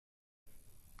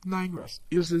Ningress,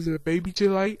 is this a baby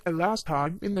delay? And last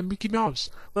time in the Mickey Mouse.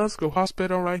 Let's go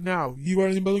hospital right now. You are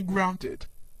being grounded.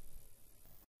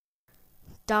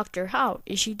 Doctor, how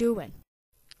is she doing?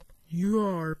 You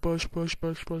are push.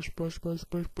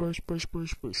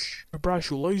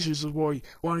 Congratulations, boy.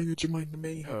 Why did you mind to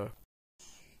meet her?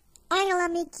 I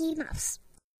love Mickey Mouse.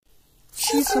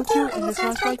 She's so cute and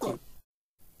just like you.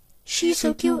 She's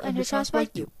so cute and just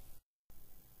like you.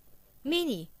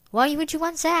 Minnie, what would you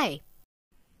want to say?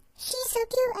 She's so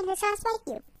cute and just like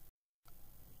you.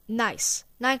 Nice.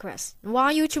 Ningress,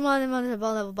 why would you want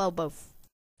to both?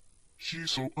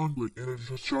 She's so ugly and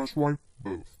just like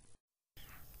both.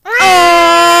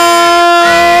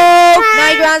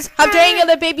 Ningress, I'm taking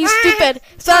the baby stupid.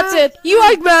 That's it. You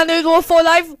are grounded for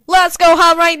life. Let's go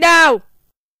home right now.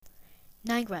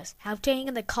 Ningress, have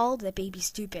taken the call the baby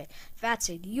stupid. That's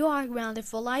it. You are grounded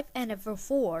for life and for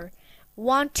 4.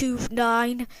 1 2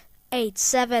 9 8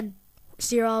 7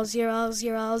 0 0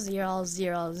 0 0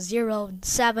 0 0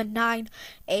 7 9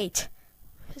 8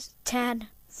 10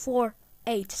 4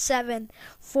 8 7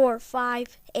 4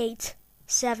 5 8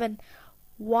 7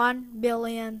 1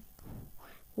 billion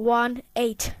 1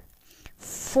 8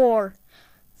 4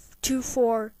 2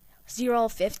 4 0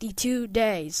 52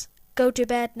 days. Go to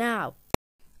bed now.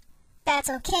 That's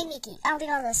okay, Mickey. I'll do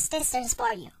all the sisters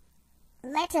for you.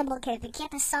 Let them look at the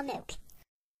get some milk.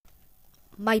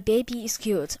 My baby is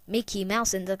cute. Mickey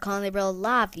Mouse and the carnival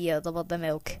love you about the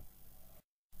milk.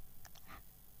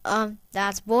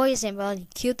 That's boys and really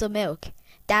cute the milk.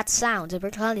 That sound,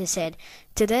 Bertolli said.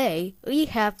 Today, we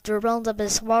have to run the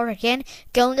smart again.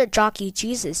 Going to Jockey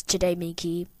Jesus today,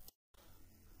 Mickey.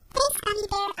 Thanks, Gummy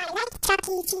Bear. I like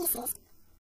Jockey Jesus.